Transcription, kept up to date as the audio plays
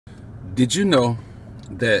Did you know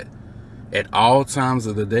that at all times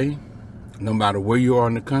of the day, no matter where you are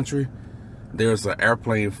in the country, there's an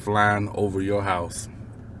airplane flying over your house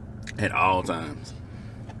at all times?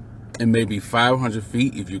 It may be 500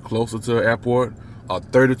 feet if you're closer to an airport, or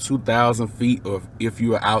 32,000 feet or if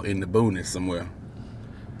you are out in the boonies somewhere.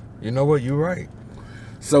 You know what? You're right.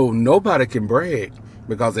 So nobody can brag,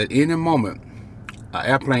 because at any moment, an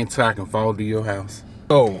airplane tire can fall to your house.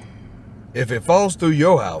 So, if it falls through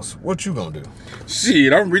your house, what you gonna do?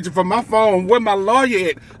 Shit, I'm reaching for my phone. Where my lawyer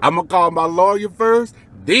at? I'm gonna call my lawyer first,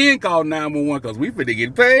 then call 911, because we finna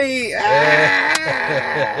get paid.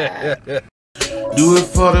 Do it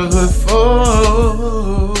for the hood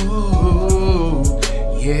folk.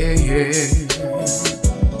 Yeah, yeah.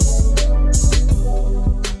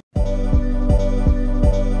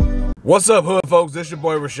 What's up, hood folks? This your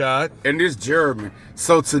boy Rashad. And this Jeremy.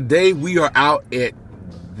 So today we are out at,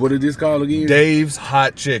 what is this called again? Dave's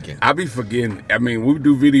Hot Chicken. I be forgetting. I mean, we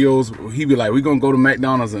do videos. He be like, we gonna go to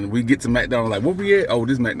McDonald's, and we get to McDonald's like, what we at? Oh,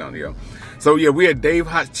 this McDonald's, yeah. So yeah, we at Dave's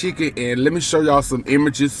Hot Chicken, and let me show y'all some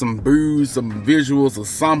images, some booze, some visuals of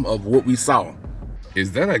some of what we saw.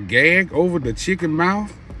 Is that a gag over the chicken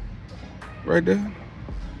mouth? Right there?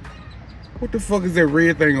 What the fuck is that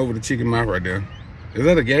red thing over the chicken mouth right there? Is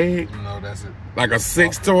that a gag? No, that's it. Like a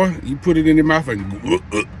sex toy? You put it in your mouth and... Yeah,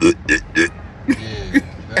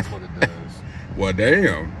 that's what it does. Well,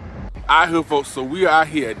 damn. All right, here, folks. So we are out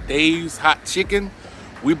here at Dave's Hot Chicken.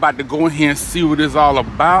 We about to go in here and see what it's all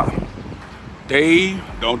about. Dave,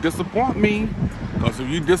 don't disappoint me. Because if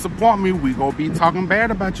you disappoint me, we gonna be talking bad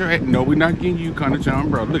about your head. No, we're not getting you, Connor Charm,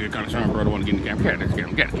 bro. Look at Connor Charm, bro. Don't want to get in the camera.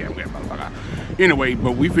 Get the camera. Anyway,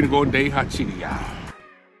 but we finna go to Dave's Hot Chicken, y'all.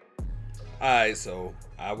 Alright, so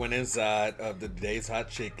I went inside of the Dave's Hot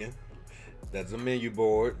Chicken. That's a menu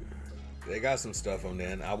board. They got some stuff on there,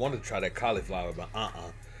 and I want to try that cauliflower, but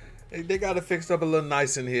they got it fixed up a little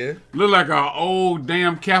nice in here. Look like an old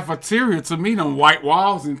damn cafeteria to me, them white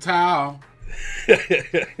walls and tile. So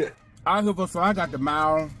I got the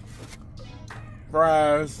mild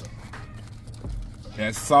fries,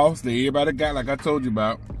 that sauce that everybody got, like I told you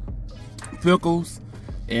about, pickles.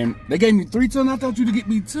 And they gave me 3 tender. I thought you to get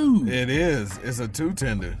me 2. It is. It's a 2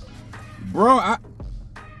 tender. Bro,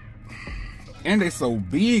 and they so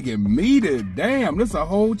big and meaty. Damn, this a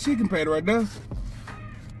whole chicken patty right there.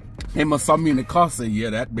 They must saw me in the car say, yeah,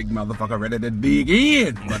 that big motherfucker ready to dig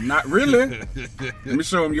in. But not really. Let me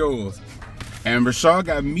show them yours. And Rashad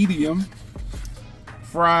got medium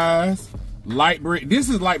fries, light bread. This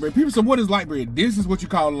is light bread. People say, what is light bread? This is what you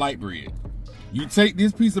call light bread. You take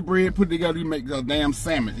this piece of bread, put it together, you make a damn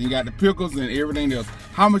sandwich. You got the pickles and everything else.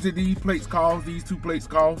 How much did these plates cost? These 2 plates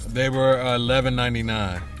cost? They were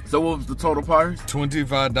 $11.99. So what was the total price?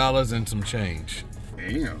 $25 and some change.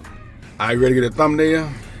 Damn. Are you ready to get a thumbnail?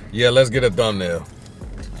 Yeah, let's get a thumbnail.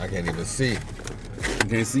 I can't even see. You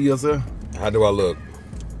can't see yourself? How do I look?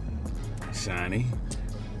 Shiny.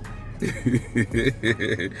 Let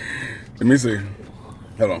me see.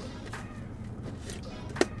 Hold on.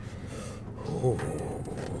 Oh,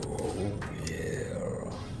 yeah.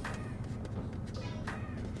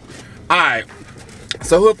 Alright.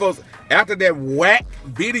 So here, folks, after that whack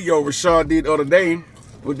video Rashad did the other day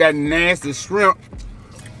with that nasty shrimp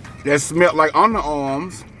that smelled like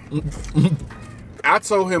underarms, I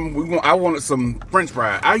told him I wanted some French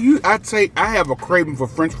fries. I have a craving for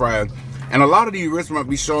French fries, and a lot of these restaurants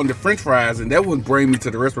be showing the French fries, and that wouldn't bring me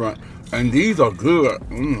to the restaurant. And these are good.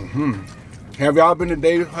 Have y'all been to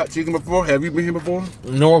Dave's Hot Chicken before? Have you been here before?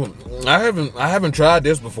 No, I haven't tried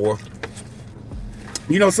this before.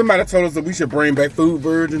 You know, somebody told us that we should bring back food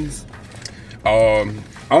virgins. Only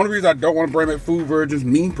reason I don't want to bring back food virgins,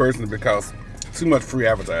 me personally, because too much free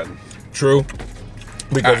advertising. True,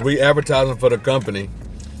 because we advertising for the company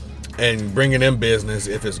and bringing in business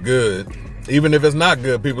if it's good. Even if it's not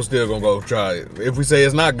good, people still gonna go try it. If we say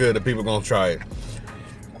it's not good, the people gonna try it.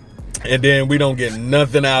 And then we don't get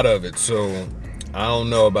nothing out of it, so I don't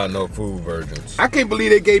know about no food virgins. I can't believe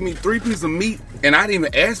they gave me 3 pieces of meat, and I didn't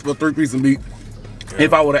even ask for 3 pieces of meat. Yeah.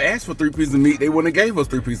 If I would have asked for 3 pieces of meat, they wouldn't have gave us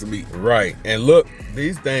 3 pieces of meat. Right, and look,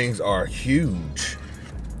 these things are huge.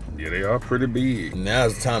 Yeah, they are pretty big. Now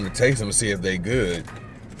it's time to taste them and see if they good.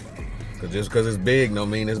 Cause just because it's big don't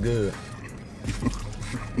mean it's good.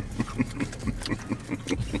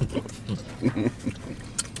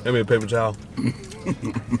 Give me a paper towel.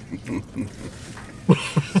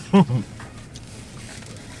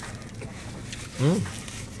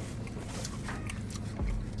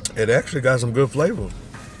 It actually got some good flavor.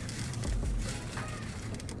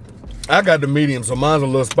 I got the medium, so mine's a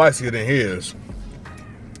little spicier than his.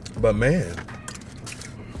 But man,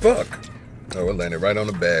 fuck. Oh, it landed right on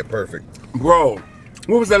the bag. Perfect. Bro,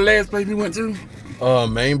 what was that last place we went to?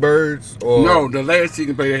 Main Birds or No, the last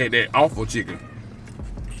chicken place that had that awful chicken.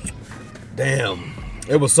 damn.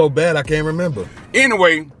 It was so bad I can't remember.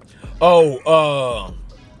 Anyway. Oh,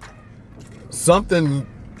 something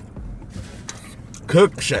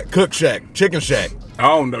Cook Shack, Chicken Shack. I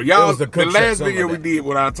don't know. Y'all, the last video we did,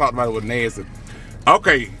 what I talked about was nasty.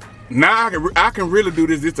 Okay, now I can really do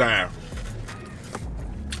this time.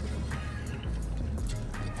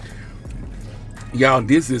 Y'all,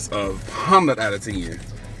 this is 100 out of 10.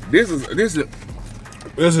 This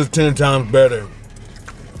is 10 times better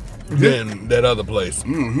than that other place.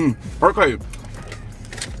 Okay.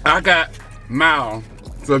 I got mild.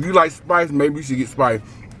 So if you like spice, maybe you should get spice.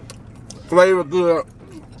 Flavor good,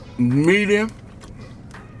 medium,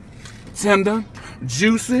 tender,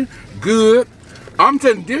 juicy, good. I'm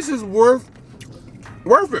telling you, this is worth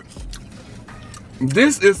it.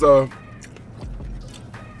 This is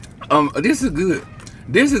this is good.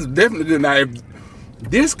 This is definitely good. Now,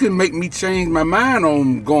 this can make me change my mind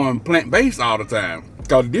on going plant-based all the time.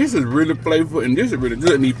 Cause this is really flavorful and this is really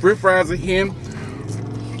good. And these french fries are him.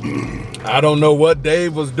 I don't know what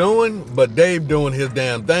Dave was doing, but Dave doing his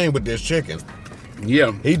damn thing with this chicken.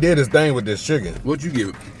 Yeah. He did his thing with this chicken. What'd you give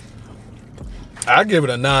it? I give it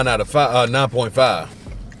a 9 out of 5, 9.5.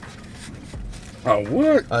 Oh,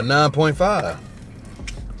 what? A 9.5.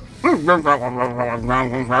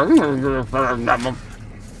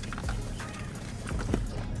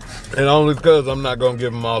 And only because I'm not gonna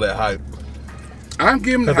give them all that hype. I'm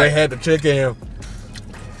giving the Because they had to check in.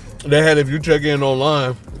 They had, if you check in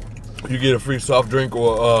online, you get a free soft drink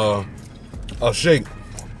or a shake.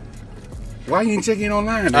 Why you didn't check in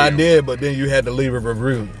online? Then? I did, but then you had to leave a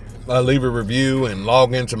review. Leave a review and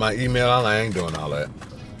log into my email. I ain't doing all that,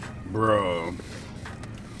 bro.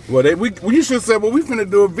 Well, you should say, well, we finna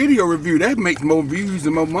do a video review. That makes more views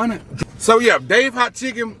and more money. So yeah, Dave Hot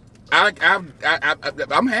Chicken. I'm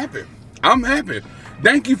happy. I'm happy.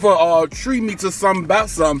 Thank you for treating me to something about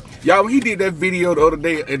something. Y'all, when he did that video the other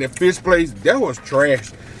day at the fish place, that was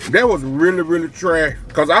trash. That was really, really trash.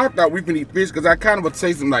 Cause I thought we could eat fish, cause I kind of was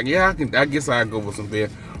tasting like, yeah, I guess I'll go with some fish.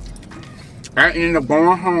 I ended up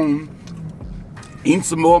going home, eating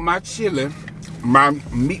some more of my chili, my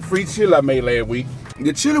meat-free chili I made last week.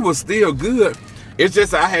 The chili was still good. It's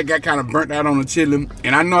just I had got kind of burnt out on the chili.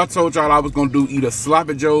 And I know I told y'all I was gonna do either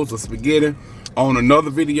sloppy joes or spaghetti on another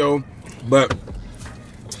video, but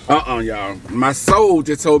y'all. My soul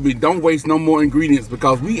just told me don't waste no more ingredients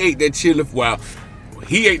because we ate that chili. Well,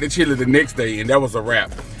 he ate the chili the next day and that was a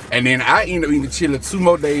wrap. And then I ended up eating the chili 2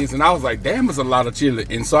 more days and I was like, damn, it's a lot of chili.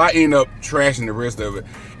 And so I ended up trashing the rest of it.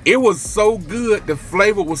 It was so good. The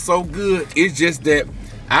flavor was so good. It's just that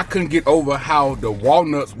I couldn't get over how the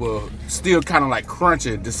walnuts were still kind of like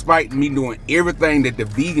crunchy despite me doing everything that the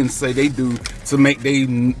vegans say they do to make their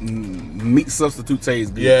meat substitute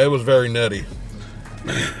taste good. Yeah, it was very nutty.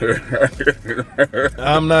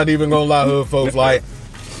 I'm not even gonna lie, hood folks. Like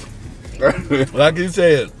you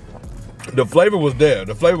said, the flavor was there.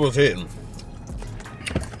 The flavor was hitting,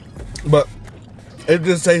 but it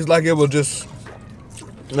just tastes like it was just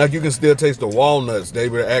like you can still taste the walnuts. They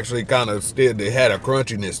were actually kind of still. They had a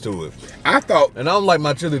crunchiness to it. I thought, and I don't like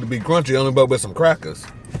my chili to be crunchy, only but with some crackers.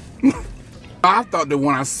 I thought that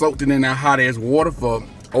when I soaked it in that hot ass water for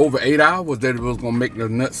over 8 hours, that it was gonna make the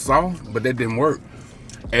nuts soft, but that didn't work.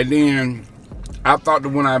 And then I thought that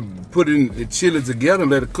when I put in the chili together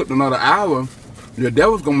and let it cook another hour, that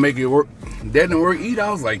was gonna make it work. That didn't work either.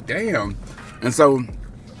 I was like, damn. And so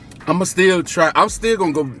I'm gonna still try. I'm still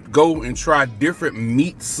gonna go and try different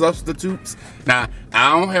meat substitutes. Now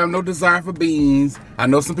I don't have no desire for beans. I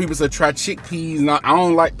know some people say try chickpeas. And I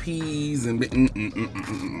don't like peas and.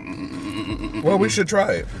 Well, we should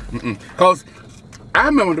try it. Cause I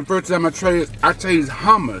remember the first time I tasted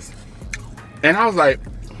hummus, and I was like,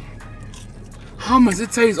 hummus,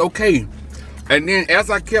 it tastes okay. And then as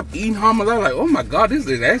I kept eating hummus, I was like, oh my God, this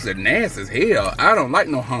is actually nasty as hell. I don't like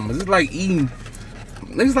no hummus. It's like eating,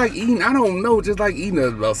 I don't know, just like eating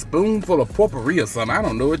a spoonful of potpourri or something. I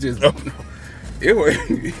don't know, it just, it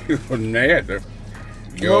was nasty.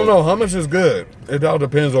 You don't know, hummus is good. It all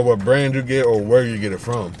depends on what brand you get or where you get it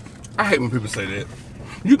from. I hate when people say that.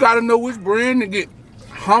 You gotta know which brand to get.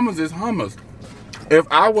 Hummus is hummus. If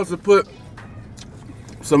I was to put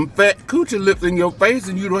some fat coochie lips in your face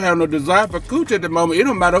and you don't have no desire for coochie at the moment, it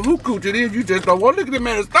don't matter who coochie it is, you just don't want to look at the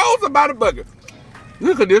man that stole somebody's bucket.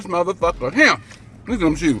 Look at this motherfucker. Him. Look at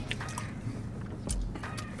him shoot.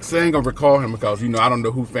 So I ain't gonna recall him because, you know, I don't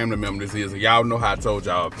know who family member this is. And y'all know how I told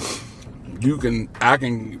y'all. I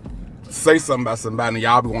can say something about somebody and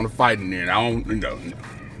y'all be want to fight in there. And I don't, you know.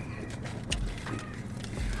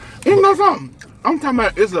 You know something? I'm talking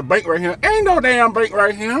about it's a bank right here. Ain't no damn bank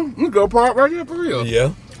right here. We go park right here for real.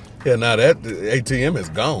 Yeah. Yeah, now that ATM is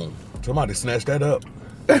gone. Somebody snatched that up.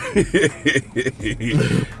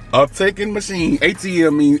 A taking machine.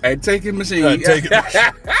 ATM means a taking machine. Let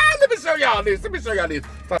me show y'all this.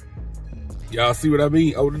 Y'all see what I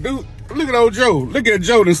mean? Oh, the dude. Look at old Joe. Look at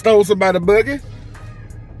Joe that stole somebody's buggy.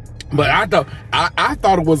 But I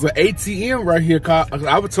thought it was an ATM right here.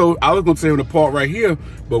 I was told I was gonna tell him to park right here,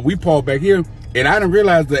 but we parked back here, and I didn't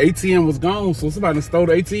realize the ATM was gone. So somebody stole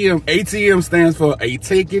the ATM. ATM stands for a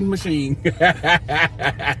taking machine.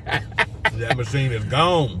 That machine is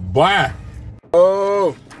gone. Boy.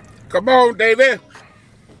 Oh, come on, David.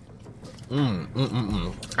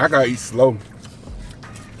 I gotta eat slow.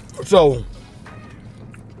 So,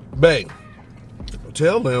 babe,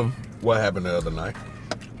 tell them what happened the other night.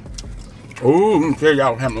 Oh, I'm gonna tell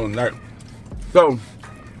y'all what happened on the night. So,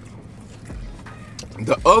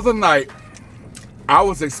 the other night, I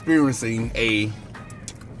was experiencing a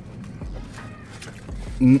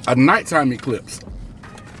nighttime eclipse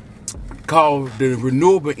called the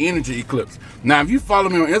renewable energy eclipse. Now, if you follow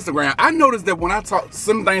me on Instagram, I noticed that when I talk,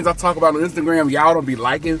 some things I talk about on Instagram, y'all don't be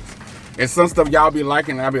liking, and some stuff y'all be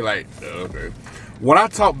liking, and I be like, okay. When I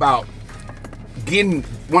talk about getting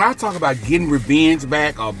revenge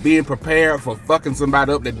back or being prepared for fucking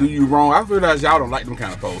somebody up that do you wrong, I realize y'all don't like them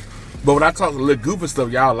kind of posts. But when I talk a little goofy stuff,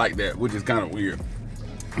 y'all like that, which is kind of weird.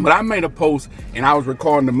 But I made a post and I was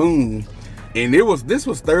recording the moon, and this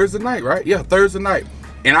was Thursday night, right? Yeah, Thursday night.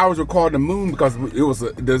 And I was recording the moon because it was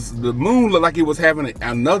the moon looked like it was having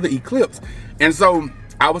another eclipse. And so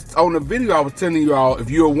I was on the video, I was telling you all, if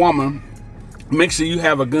you're a woman, make sure you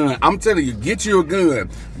have a gun. I'm telling you, get you a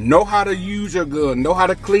gun. Know how to use your gun. Know how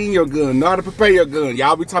to clean your gun. Know how to prepare your gun.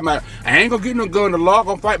 Y'all be talking about, I ain't gonna get no gun. The Lord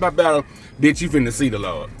gonna fight my battle. Bitch, you finna see the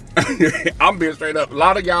Lord. I'm being straight up. A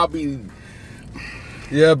lot of y'all be...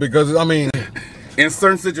 Yeah, because, I mean... in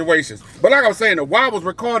certain situations. But like I was saying, while I was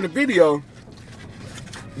recording the video,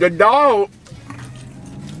 the dog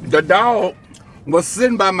was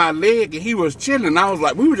sitting by my leg and he was chilling. I was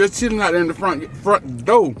like, we were just chilling out there in the front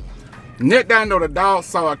door. Next down though, the dog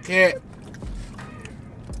saw a cat.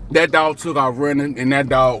 That dog took off running, and that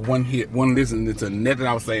dog wasn't listening to nothing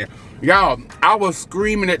I was saying. Y'all, I was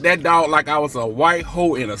screaming at that dog like I was a white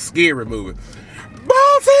hoe in a scary movie.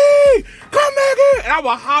 Bossy, come back here! And I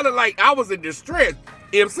was hollering like I was in distress.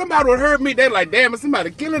 If somebody would heard me, they like, damn, is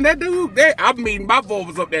somebody killing that dude? I mean, my voice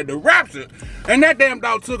was up there to rapture. And that damn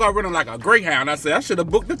dog took off running like a greyhound. I said, I should have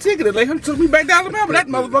booked the ticket and let him took me back down to Alabama. That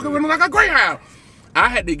motherfucker running like a greyhound. I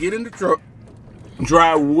had to get in the truck,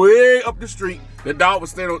 drive way up the street. The dog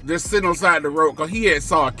was just sitting on the side of the road because he had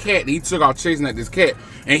saw a cat. And he took off chasing at this cat.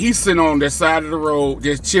 And he's sitting on that side of the road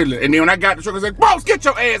just chilling. And then when I got the truck, I said, Boss, get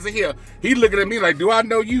your ass in here. He looking at me like, do I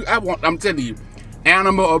know you? I'm telling you,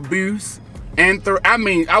 animal abuse. And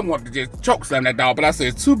I want to just choke slam that dog, but I said,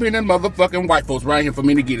 it's too many motherfucking white folks right here for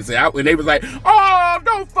me to get it. And they was like, oh,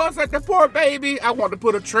 don't fuss at the poor baby. I want to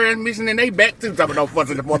put a transmission in their back too. Don't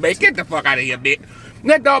fuss at the poor baby. Get the fuck out of here, bitch. And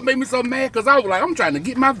that dog made me so mad because I was like, I'm trying to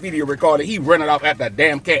get my video recorded. He running off after that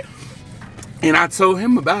damn cat. And I told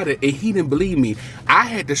him about it, and he didn't believe me. I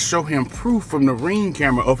had to show him proof from the Ring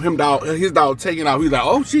camera of his dog taking off. He's like,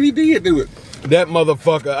 oh shit, he did do it. That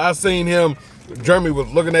motherfucker, I seen him. Jeremy was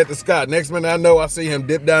looking at the sky. Next minute I know, I see him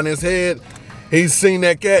dip down his head. He seen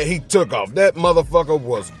that cat. He took off. That motherfucker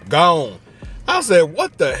was gone. I said,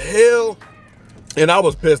 what the hell? And I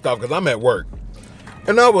was pissed off because I'm at work.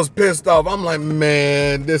 And I was pissed off. I'm like,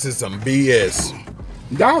 man, this is some BS.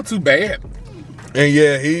 Dog too bad. And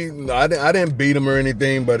yeah, I didn't beat him or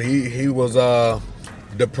anything, but he was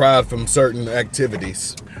deprived from certain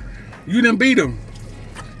activities. You didn't beat him?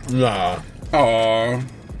 Nah. Aww.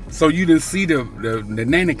 So you didn't see the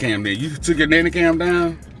nanny cam there? You took your nanny cam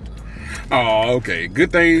down? Oh, okay.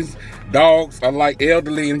 Good things. Dogs are like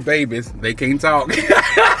elderly and babies. They can't talk.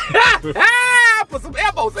 Put some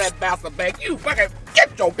elbows at bastard back. You fucking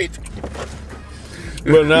get your bitch.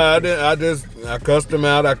 But nah, I cussed him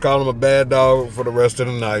out. I called him a bad dog for the rest of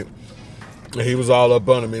the night. And he was all up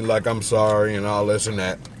under me like, I'm sorry and all this and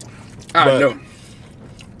that. I know.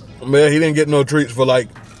 Man, he didn't get no treats for like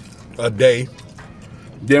a day.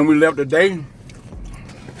 Then we left the day.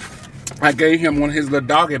 I gave him one of his little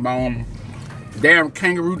doggy bone. Damn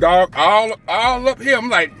kangaroo dog, all up here. I'm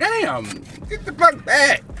like, damn, get the fuck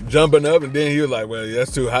back. Jumping up, and then he was like, well,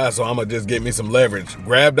 that's too high, so I'm gonna just get me some leverage.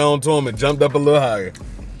 Grabbed onto him and jumped up a little higher.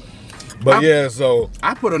 But yeah, so.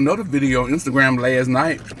 I put another video on Instagram last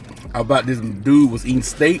night about this dude was eating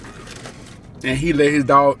steak. and he let his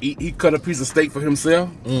dog eat. He cut a piece of steak for himself,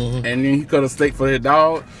 and then he cut a steak for his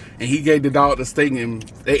dog, and he gave the dog the steak, and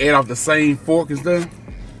they ate off the same fork and stuff.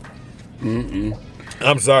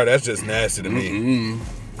 I'm sorry, that's just nasty to me.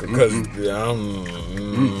 Because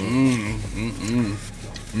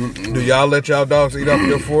do y'all let y'all dogs eat off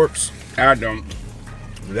your forks? I don't.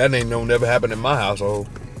 That ain't never happened in my household.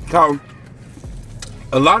 So,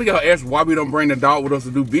 a lot of y'all ask why we don't bring the dog with us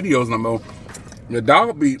to do videos no more. The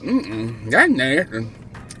dog be, that's nasty.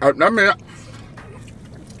 I mean,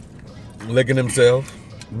 Licking himself.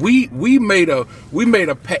 we made a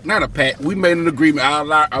pact, not a pact. We made an agreement.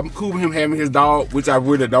 I'm cool with him having his dog, which I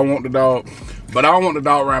really don't want the dog, but I don't want the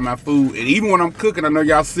dog around my food. And even when I'm cooking, I know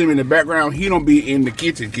y'all see me in the background. He don't be in the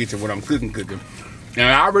kitchen when I'm cooking. And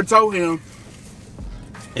I already told him,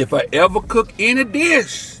 if I ever cook any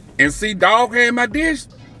dish and see dog in my dish,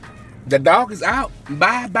 the dog is out.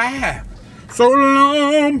 Bye. So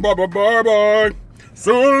long, bye.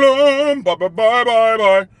 So long,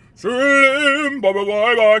 bye. So long,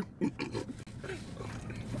 bye.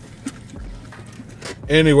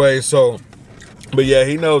 Anyway, so, but yeah,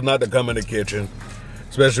 he knows not to come in the kitchen,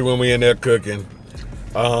 especially when we in there cooking.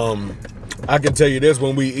 I can tell you this,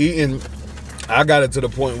 when we eating, I got it to the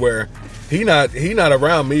point where he not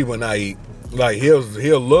around me when I eat. Like he'll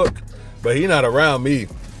look, but he not around me.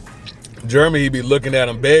 Jeremy, he be looking at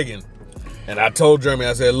him begging. And I told Jeremy,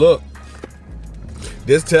 I said, look,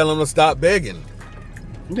 just tell him to stop begging.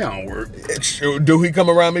 That don't work. Do he come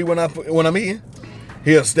around me when I'm eating?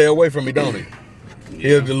 He'll stay away from me, don't he?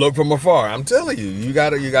 Yeah. He'll look from afar. I'm telling you, you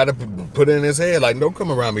gotta put it in his head, like, don't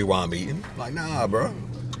come around me while I'm eating. Like, nah, bro.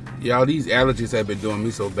 Y'all, these allergies have been doing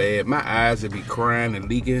me so bad. My eyes would be crying and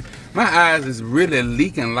leaking. My eyes is really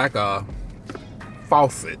leaking like a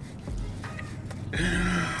faucet.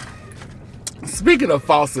 Speaking of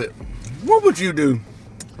faucet, what would you do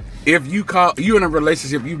if you in a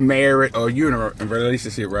relationship, you married, or you're in a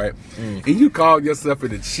relationship, right? And you call yourself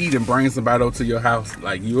in to cheat and bring somebody over to your house,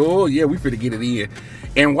 like, oh yeah, we finna get it in.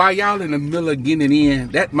 And while y'all in the middle of getting it in,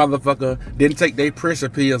 that motherfucker didn't take their pressure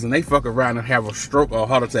pills and they fuck around and have a stroke or a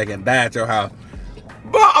heart attack and die at your house.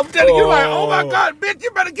 But I'm telling you, like, oh my God, bitch,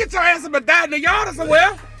 you better get your ass up and die in the yard or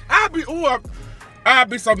somewhere.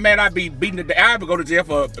 I'd be so mad. I'd be beating the day. I'd go to jail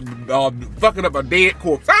for fucking up a dead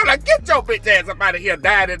corpse. I'm like, get your bitch ass up out of here,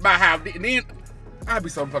 died in my house. And then I'd be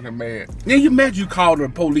so fucking mad. Then you imagine you call the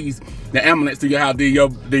police, the ambulance to your house,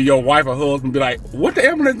 then your wife or husband be like, what the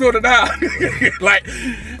ambulance doing to now? Like,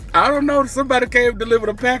 I don't know. Somebody came to deliver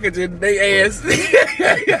the package and they ass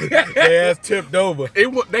tipped over. They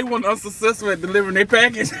weren't unsuccessful at delivering their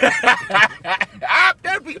package.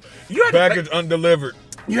 Package undelivered.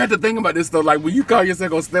 You have to think about this though, like when you call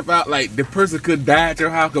yourself gonna step out, like the person could die at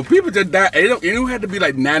your house. Cause people just die. It don't have to be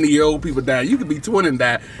like 90-year-old people die. You could be 20 and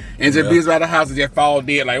die, and just be inside the house and just fall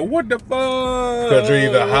dead. Like what the fuck? Cause you're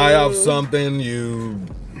either high off something, you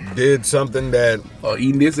did something that, or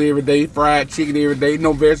eating this every day, fried chicken every day,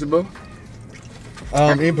 no vegetable.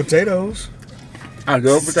 Eating potatoes. I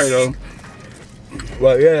love potatoes.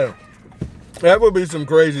 Well, yeah, that would be some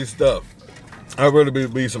crazy stuff. That would really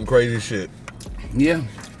be some crazy shit. Yeah.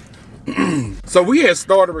 So we had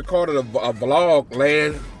started recording a vlog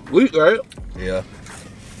last week, right? Yeah.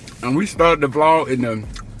 And we started the vlog in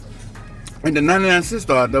the 99 cent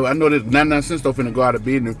store though. I know that 99 cent store finna go out of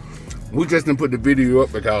business. We just didn't put the video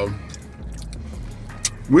up because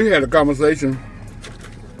we had a conversation.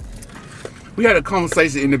 We had a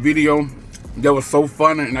conversation in the video that was so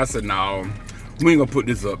funny, and I said, no, we ain't gonna put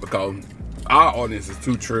this up because our audience is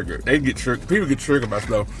too triggered. They get triggered. People get triggered by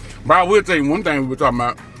stuff. But I will tell you one thing we were talking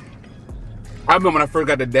about. I remember when I first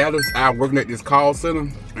got to Dallas, I was working at this call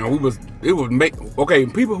center, and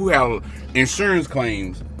people who have insurance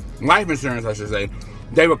claims, life insurance I should say,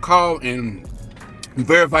 they would call and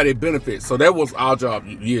verify their benefits. So that was our job.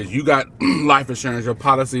 Yes, you got life insurance, your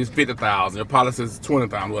policy is $50,000, your policy is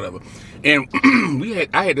 $20,000, whatever. And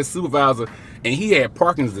I had this supervisor, and he had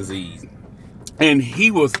Parkinson's disease, and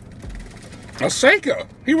he was a shaker.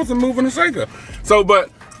 He was a moving and shaker. So,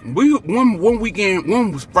 but one weekend,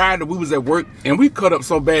 one was Friday, we was at work, and we cut up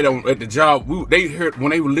so bad at the job. They heard when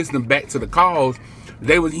they were listening back to the calls,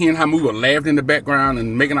 they was hearing how we were laughing in the background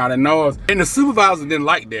and making all that noise. And the supervisor didn't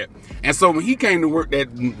like that. And so when he came to work that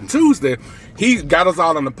Tuesday, he got us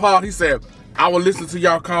all on the pod. He said, I will listen to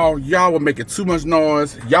y'all call. Y'all were making too much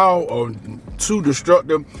noise. Y'all are too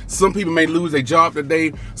destructive. Some people may lose their job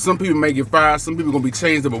today. Some people may get fired. Some people gonna be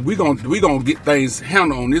changed up. But we gonna get things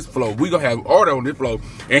handled on this floor. We gonna have order on this floor.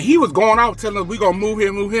 And he was going off telling us we gonna move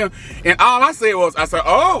here, move here. And all I said was, I said,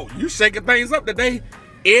 oh, you shaking things up today.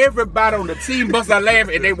 Everybody on the team bust out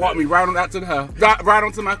laughing, and they walked me right on out to the house, right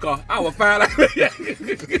onto my car. I was fine. It's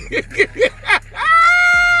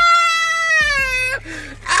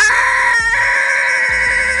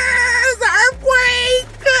an earthquake.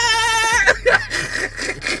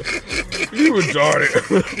 You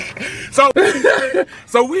retarded.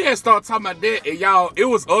 So we had started talking about that, and y'all, it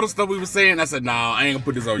was other stuff we were saying. I said, nah, I ain't gonna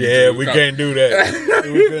put this on YouTube. Yeah, we can't do that.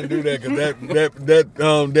 We couldn't do that because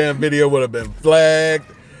that damn video would have been flagged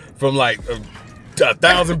from like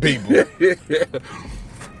 1,000 people.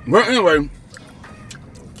 Well, anyway,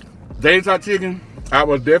 Day's Hot Chicken, I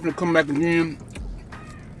will definitely come back again.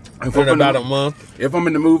 In about a month. If I'm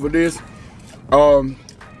in the mood for this.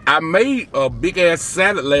 I made a big ass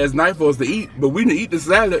salad last night for us to eat, but we didn't eat the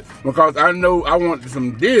salad because I know I wanted some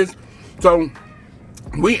of this. So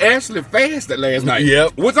we actually fasted last night.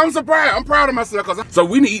 Yep. Which I'm surprised. I'm proud of myself so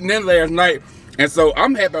we didn't eat none last night. And so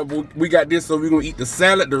I'm happy we got this, so we're gonna eat the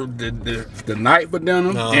salad the night for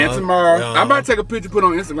dinner and tomorrow. I'm about to take a picture, put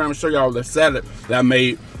on Instagram and show y'all the salad that I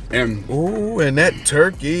made. And ooh, and that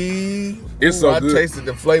turkey. It's so good. I tasted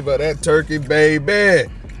the flavor of that turkey, baby.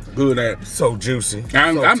 Good at so juicy, so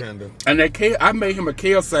tender. And that kale, I made him a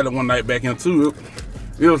kale salad one night back in too.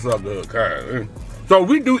 It was so good, God. So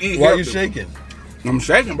we do eat. Why healthy. You shaking? I'm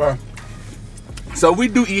shaking, bro. So we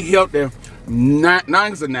do eat healthy,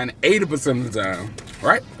 80% of the time,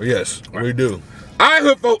 right? Yes, right. We do. All right,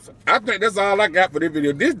 hood folks. I think that's all I got for this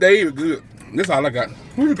video. This day is good. That's all I got.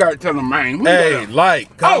 Who you got to tell them, man? Hey,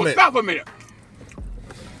 like, comment. Oh, stop a minute.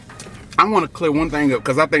 I want to clear one thing up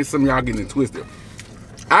because I think some of y'all getting it twisted.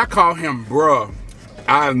 I call him bruh.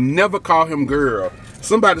 I never call him girl.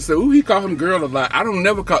 Somebody said, ooh, he call him girl a lot. I don't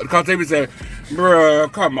never call, because they be saying, bruh,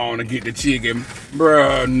 come on and get the chicken.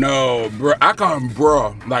 Bruh, no, bruh. I call him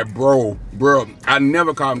bruh, like bro. I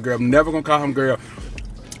never call him girl. I'm never gonna call him girl.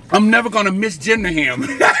 I'm never gonna misgender him.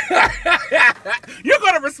 You're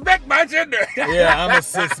gonna respect my gender. Yeah, I'm a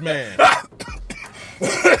cis man.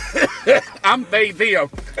 I'm they them.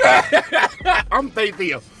 I'm they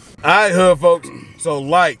them. All right, hood folks. So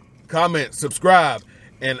like, comment, subscribe,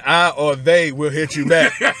 and I or they will hit you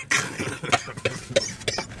back.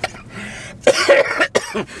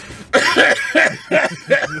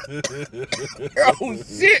 Oh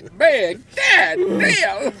shit, man! God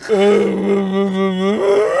damn!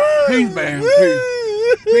 Peace, man.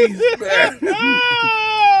 Peace, man.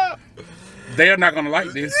 They're not gonna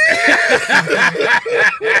like this.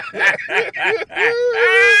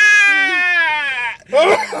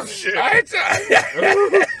 Oh shit!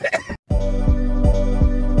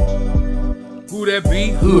 Who that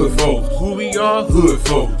be? Hood folks. Who we are? Hood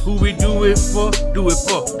folks. Who we do it for? Do it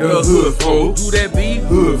for the hood folks. Who that be?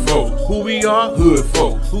 Hood folks. Who we are? Hood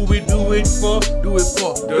folks. Who we do it for? Do it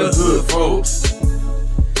for the hood folks.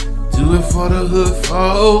 Do it for the hood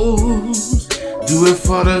folks. Do it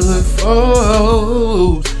for the hood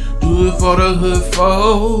folks. Do it for the hood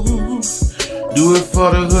folks. Do it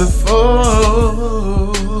for the hood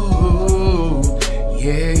folks.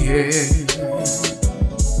 Yeah, yeah.